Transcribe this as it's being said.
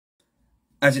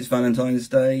As it's Valentine's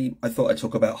Day, I thought I'd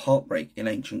talk about heartbreak in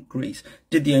ancient Greece.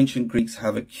 Did the ancient Greeks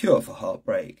have a cure for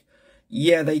heartbreak?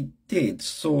 Yeah, they did,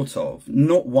 sort of.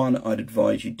 Not one I'd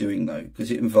advise you doing, though, because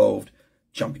it involved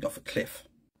jumping off a cliff.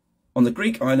 On the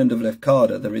Greek island of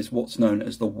Lefkada, there is what's known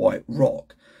as the White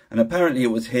Rock, and apparently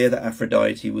it was here that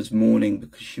Aphrodite was mourning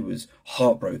because she was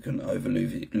heartbroken over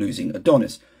losing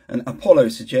Adonis, and Apollo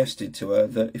suggested to her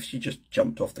that if she just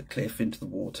jumped off the cliff into the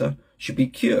water, she'd be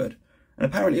cured, and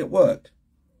apparently it worked.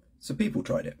 So people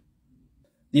tried it.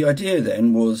 The idea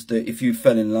then was that if you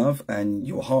fell in love and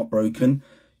you were heartbroken,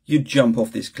 you'd jump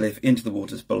off this cliff into the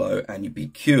waters below and you'd be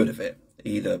cured of it,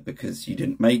 either because you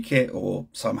didn't make it or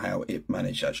somehow it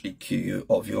managed to actually cure you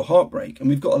of your heartbreak. And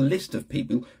we've got a list of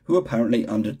people who apparently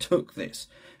undertook this,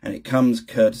 and it comes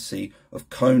courtesy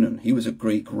of Conon. He was a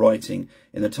Greek writing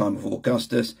in the time of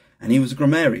Augustus, and he was a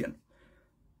grammarian.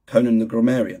 Conon the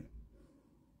grammarian.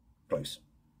 Close.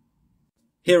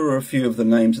 Here are a few of the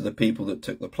names of the people that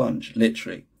took the plunge,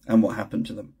 literally, and what happened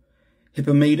to them.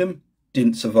 Hippomedon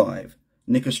didn't survive.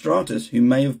 Nicostratus, who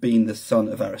may have been the son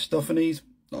of Aristophanes,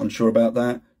 not unsure about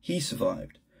that, he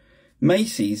survived.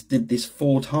 Maces did this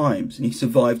 4 times, and he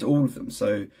survived all of them,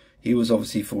 so he was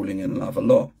obviously falling in love a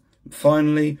lot. And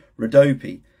finally,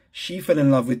 Rhodope. She fell in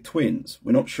love with twins.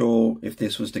 We're not sure if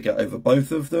this was to get over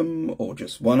both of them or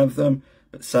just one of them,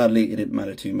 but sadly it didn't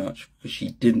matter too much because she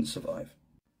didn't survive.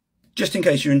 Just in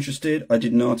case you're interested, I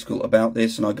did an article about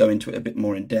this and I go into it a bit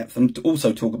more in depth and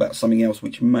also talk about something else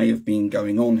which may have been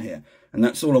going on here. And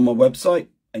that's all on my website,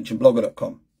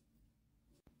 ancientblogger.com.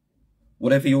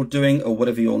 Whatever you're doing or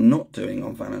whatever you're not doing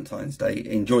on Valentine's Day,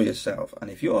 enjoy yourself. And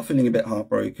if you are feeling a bit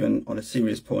heartbroken on a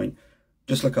serious point,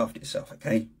 just look after yourself,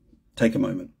 okay? Take a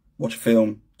moment, watch a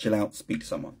film, chill out, speak to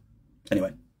someone.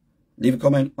 Anyway, leave a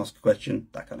comment, ask a question,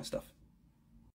 that kind of stuff.